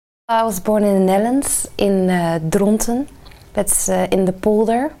I was born in the Netherlands, in Dronten. That's in the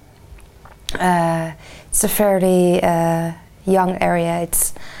polder. It's a fairly young area.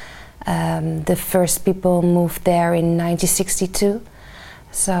 It's the first people moved there in 1962.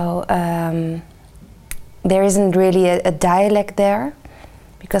 So there isn't really a dialect there,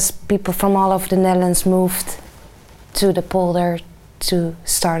 because people from all over the Netherlands moved to the polder to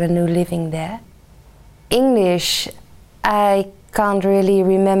start a new living there. English, I can't really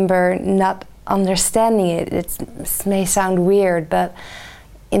remember not understanding it. It may sound weird, but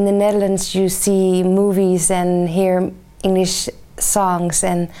in the Netherlands you see movies and hear English songs,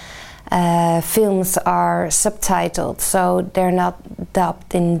 and films are subtitled, so they're not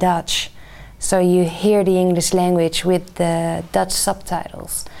dubbed in Dutch. So you hear the English language with the Dutch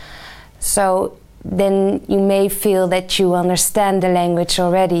subtitles. So then you may feel that you understand the language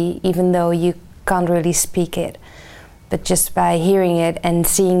already, even though you can't really speak it. But just by hearing it and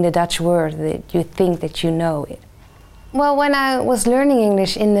seeing the Dutch word, you think that you know it. Well, when I was learning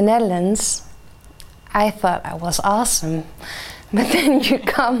English in the Netherlands, I thought I was awesome. But then you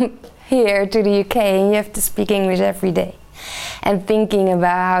come here to the UK and you have to speak English every day. And thinking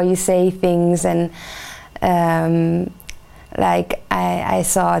about how you say things, and like I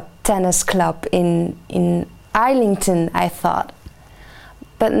saw a tennis club in Islington, I thought.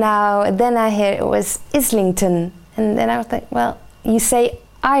 But then I hear it was Islington. And then I was like, well, you say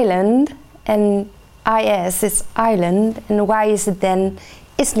island, and IS is island, and why is it then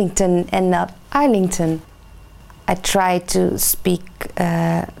Islington and not Islington? I try to speak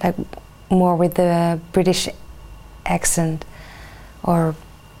like more with the British accent or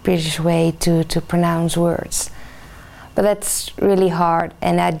British way to pronounce words. But that's really hard,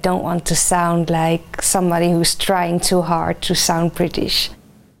 and I don't want to sound like somebody who's trying too hard to sound British.